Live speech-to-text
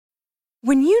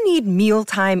When you need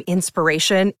mealtime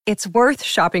inspiration, it's worth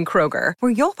shopping Kroger,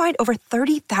 where you'll find over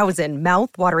 30,000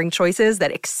 mouth-watering choices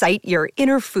that excite your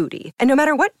inner foodie. And no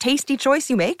matter what tasty choice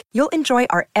you make, you'll enjoy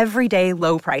our everyday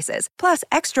low prices, plus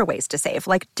extra ways to save,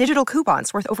 like digital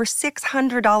coupons worth over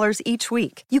 $600 each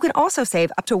week. You can also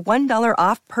save up to $1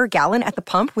 off per gallon at the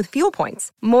pump with fuel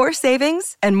points. More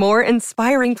savings and more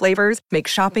inspiring flavors make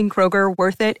shopping Kroger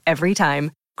worth it every time.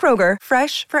 Kroger,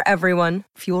 fresh for everyone.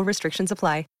 Fuel restrictions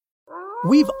apply.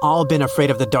 We've all been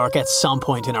afraid of the dark at some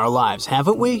point in our lives,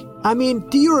 haven't we? I mean,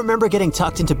 do you remember getting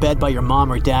tucked into bed by your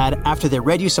mom or dad after they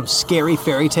read you some scary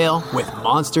fairy tale with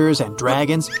monsters and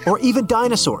dragons or even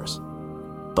dinosaurs?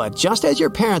 But just as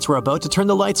your parents were about to turn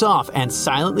the lights off and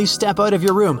silently step out of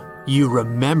your room, you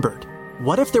remembered.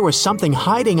 What if there was something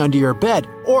hiding under your bed?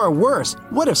 Or worse,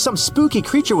 what if some spooky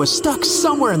creature was stuck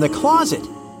somewhere in the closet?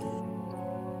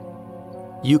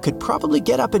 You could probably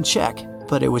get up and check,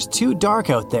 but it was too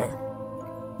dark out there.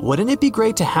 Wouldn't it be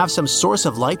great to have some source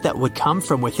of light that would come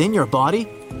from within your body?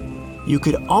 You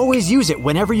could always use it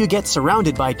whenever you get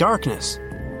surrounded by darkness.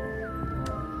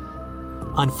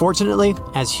 Unfortunately,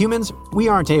 as humans, we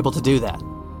aren't able to do that.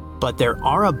 But there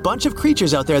are a bunch of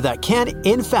creatures out there that can,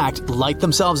 in fact, light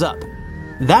themselves up.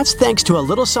 That's thanks to a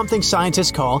little something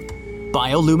scientists call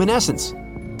bioluminescence.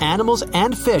 Animals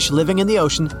and fish living in the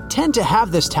ocean tend to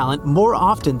have this talent more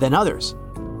often than others.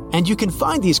 And you can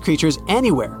find these creatures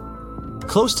anywhere,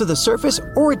 close to the surface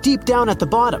or deep down at the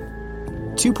bottom.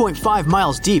 2.5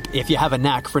 miles deep if you have a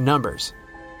knack for numbers.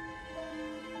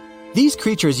 These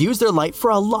creatures use their light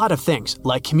for a lot of things,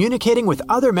 like communicating with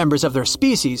other members of their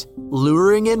species,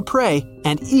 luring in prey,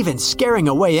 and even scaring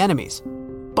away enemies.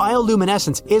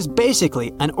 Bioluminescence is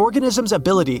basically an organism's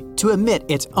ability to emit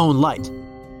its own light.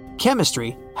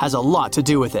 Chemistry has a lot to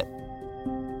do with it.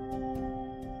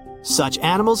 Such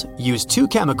animals use two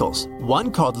chemicals,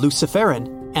 one called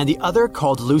luciferin and the other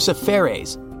called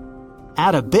luciferase.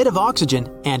 Add a bit of oxygen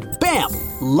and bam!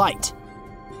 Light!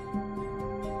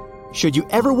 Should you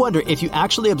ever wonder if you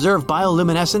actually observe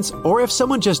bioluminescence or if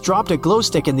someone just dropped a glow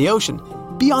stick in the ocean,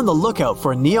 be on the lookout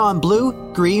for neon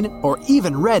blue, green, or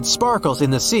even red sparkles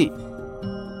in the sea.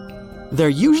 They're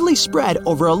usually spread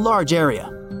over a large area.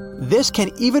 This can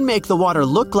even make the water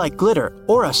look like glitter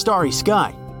or a starry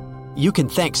sky. You can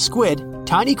thank squid,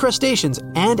 tiny crustaceans,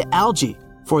 and algae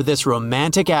for this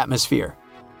romantic atmosphere.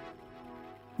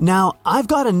 Now, I've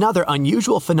got another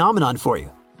unusual phenomenon for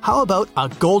you. How about a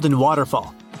golden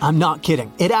waterfall? I'm not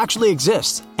kidding, it actually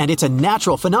exists, and it's a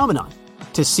natural phenomenon.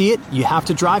 To see it, you have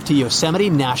to drive to Yosemite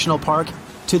National Park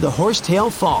to the Horsetail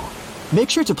Fall. Make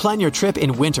sure to plan your trip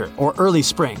in winter or early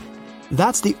spring.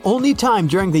 That's the only time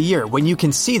during the year when you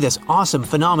can see this awesome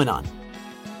phenomenon.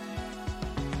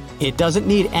 It doesn't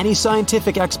need any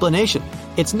scientific explanation.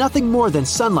 It's nothing more than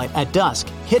sunlight at dusk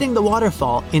hitting the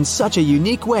waterfall in such a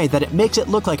unique way that it makes it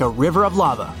look like a river of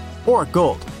lava. Or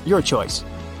gold, your choice.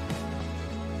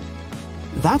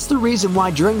 That's the reason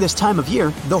why during this time of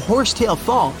year, the Horsetail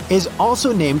Fall is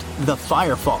also named the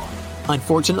Fire Fall.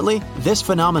 Unfortunately, this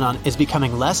phenomenon is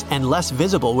becoming less and less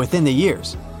visible within the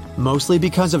years, mostly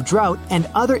because of drought and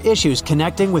other issues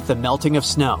connecting with the melting of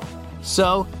snow.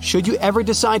 So, should you ever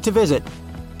decide to visit,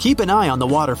 keep an eye on the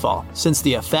waterfall, since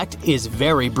the effect is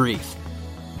very brief.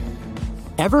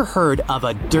 Ever heard of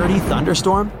a dirty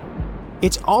thunderstorm?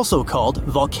 It's also called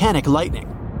volcanic lightning.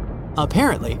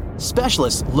 Apparently,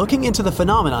 specialists looking into the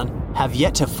phenomenon have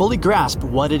yet to fully grasp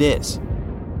what it is.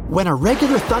 When a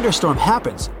regular thunderstorm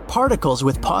happens, particles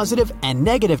with positive and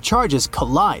negative charges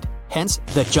collide, hence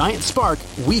the giant spark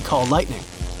we call lightning.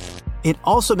 It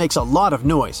also makes a lot of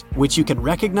noise, which you can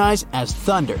recognize as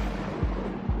thunder.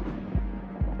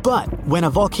 But when a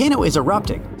volcano is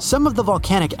erupting, some of the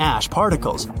volcanic ash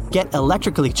particles get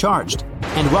electrically charged,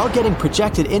 and while getting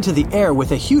projected into the air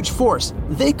with a huge force,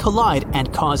 they collide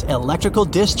and cause electrical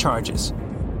discharges.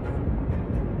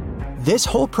 This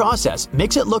whole process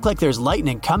makes it look like there's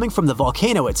lightning coming from the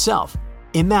volcano itself.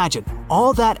 Imagine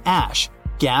all that ash,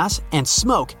 gas, and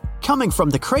smoke coming from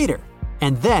the crater,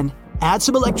 and then add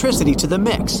some electricity to the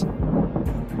mix.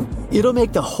 It'll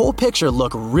make the whole picture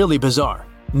look really bizarre.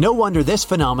 No wonder this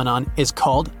phenomenon is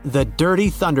called the dirty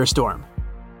thunderstorm.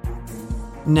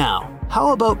 Now,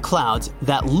 how about clouds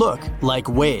that look like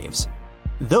waves?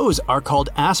 Those are called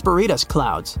asperitas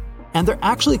clouds, and they're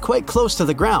actually quite close to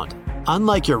the ground,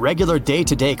 unlike your regular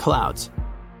day-to-day clouds.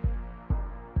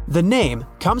 The name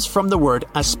comes from the word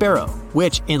aspero,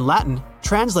 which in Latin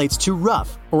translates to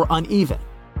rough or uneven.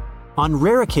 On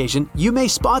rare occasion, you may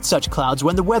spot such clouds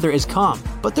when the weather is calm,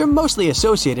 but they're mostly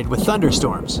associated with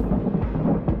thunderstorms.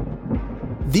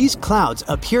 These clouds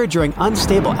appear during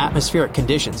unstable atmospheric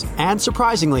conditions, and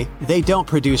surprisingly, they don't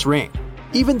produce rain.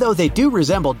 Even though they do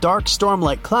resemble dark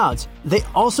storm-like clouds, they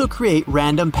also create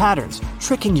random patterns,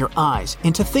 tricking your eyes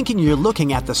into thinking you're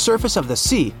looking at the surface of the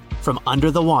sea from under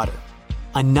the water.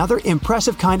 Another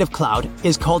impressive kind of cloud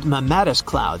is called mammatus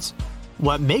clouds.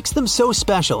 What makes them so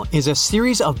special is a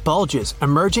series of bulges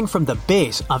emerging from the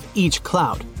base of each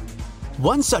cloud.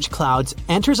 One such cloud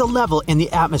enters a level in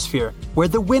the atmosphere where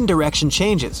the wind direction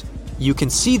changes. You can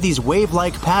see these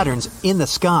wave-like patterns in the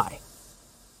sky.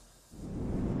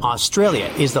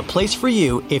 Australia is the place for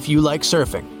you if you like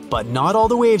surfing, but not all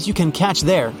the waves you can catch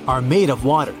there are made of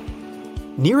water.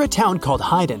 Near a town called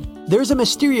Hayden, there's a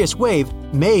mysterious wave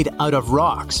made out of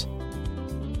rocks.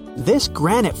 This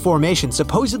granite formation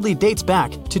supposedly dates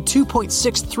back to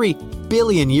 2.63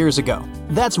 billion years ago.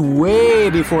 That's way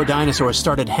before dinosaurs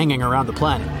started hanging around the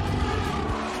planet.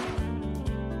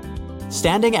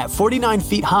 Standing at 49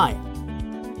 feet high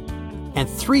and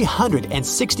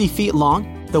 360 feet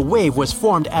long, the wave was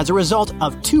formed as a result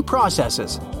of two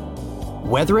processes: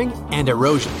 weathering and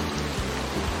erosion.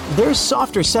 There's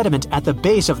softer sediment at the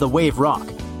base of the wave rock,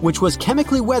 which was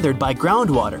chemically weathered by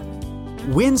groundwater.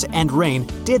 Winds and rain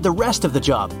did the rest of the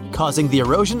job, causing the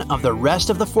erosion of the rest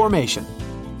of the formation.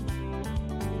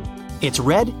 Its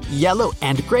red, yellow,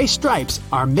 and gray stripes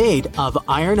are made of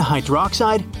iron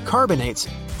hydroxide, carbonates,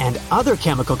 and other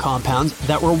chemical compounds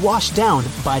that were washed down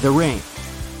by the rain.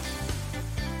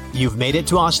 You've made it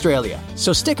to Australia,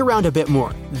 so stick around a bit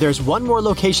more. There's one more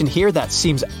location here that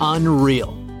seems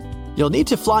unreal. You'll need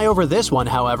to fly over this one,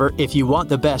 however, if you want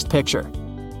the best picture.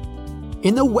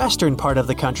 In the western part of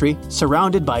the country,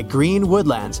 surrounded by green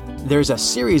woodlands, there's a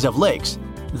series of lakes.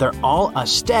 They're all a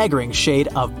staggering shade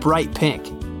of bright pink.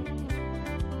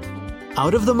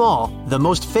 Out of them all, the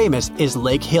most famous is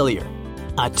Lake Hillier,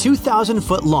 a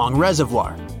 2,000-foot-long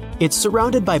reservoir. It's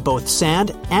surrounded by both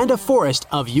sand and a forest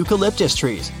of eucalyptus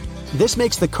trees. This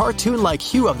makes the cartoon-like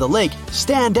hue of the lake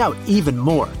stand out even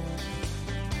more.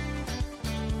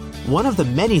 One of the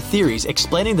many theories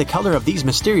explaining the color of these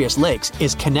mysterious lakes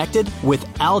is connected with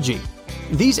algae.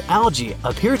 These algae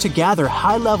appear to gather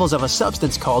high levels of a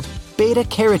substance called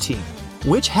beta-carotene,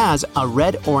 which has a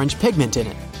red-orange pigment in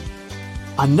it.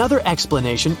 Another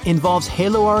explanation involves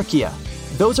haloarchaea.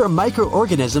 Those are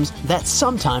microorganisms that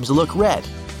sometimes look red.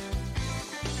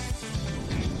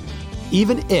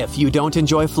 Even if you don't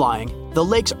enjoy flying, the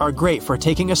lakes are great for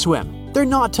taking a swim. They're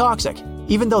not toxic,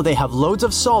 even though they have loads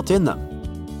of salt in them.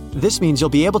 This means you'll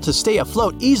be able to stay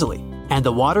afloat easily, and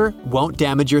the water won't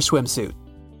damage your swimsuit.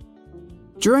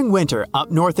 During winter up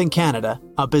north in Canada,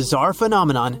 a bizarre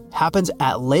phenomenon happens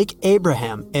at Lake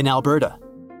Abraham in Alberta.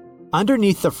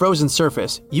 Underneath the frozen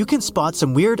surface, you can spot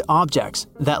some weird objects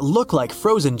that look like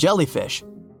frozen jellyfish.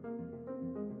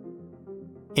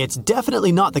 It's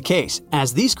definitely not the case,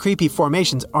 as these creepy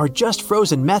formations are just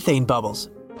frozen methane bubbles.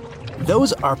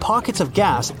 Those are pockets of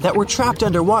gas that were trapped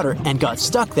underwater and got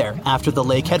stuck there after the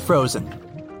lake had frozen.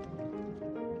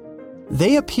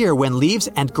 They appear when leaves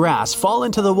and grass fall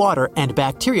into the water and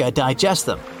bacteria digest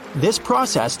them. This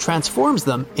process transforms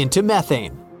them into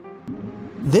methane.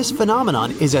 This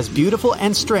phenomenon is as beautiful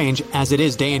and strange as it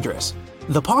is dangerous.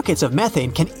 The pockets of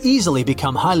methane can easily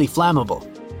become highly flammable.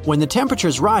 When the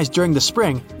temperatures rise during the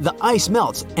spring, the ice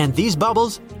melts and these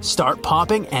bubbles start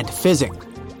popping and fizzing.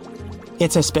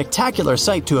 It's a spectacular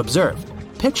sight to observe.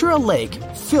 Picture a lake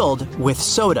filled with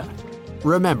soda.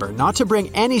 Remember not to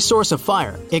bring any source of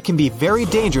fire. It can be very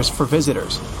dangerous for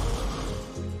visitors.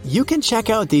 You can check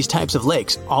out these types of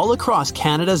lakes all across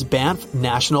Canada's Banff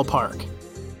National Park.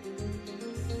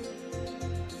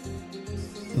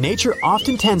 Nature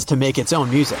often tends to make its own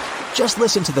music. Just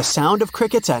listen to the sound of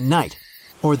crickets at night,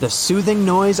 or the soothing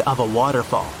noise of a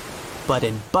waterfall. But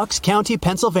in Bucks County,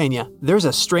 Pennsylvania, there's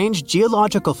a strange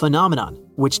geological phenomenon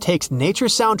which takes nature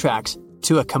soundtracks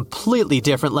to a completely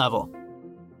different level.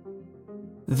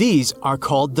 These are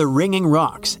called the ringing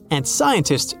rocks, and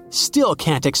scientists still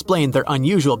can't explain their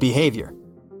unusual behavior.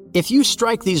 If you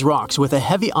strike these rocks with a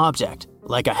heavy object,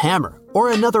 like a hammer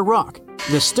or another rock,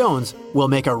 the stones will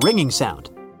make a ringing sound,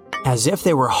 as if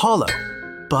they were hollow,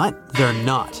 but they're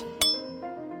not.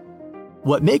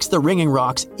 What makes the ringing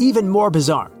rocks even more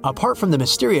bizarre, apart from the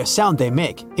mysterious sound they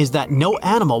make, is that no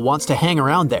animal wants to hang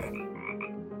around there.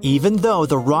 Even though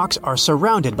the rocks are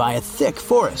surrounded by a thick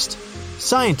forest,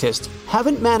 scientists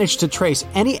haven't managed to trace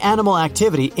any animal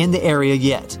activity in the area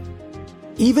yet.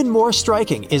 Even more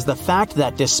striking is the fact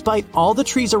that despite all the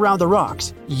trees around the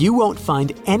rocks, you won't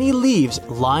find any leaves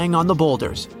lying on the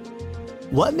boulders.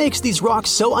 What makes these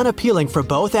rocks so unappealing for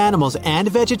both animals and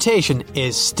vegetation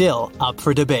is still up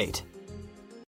for debate.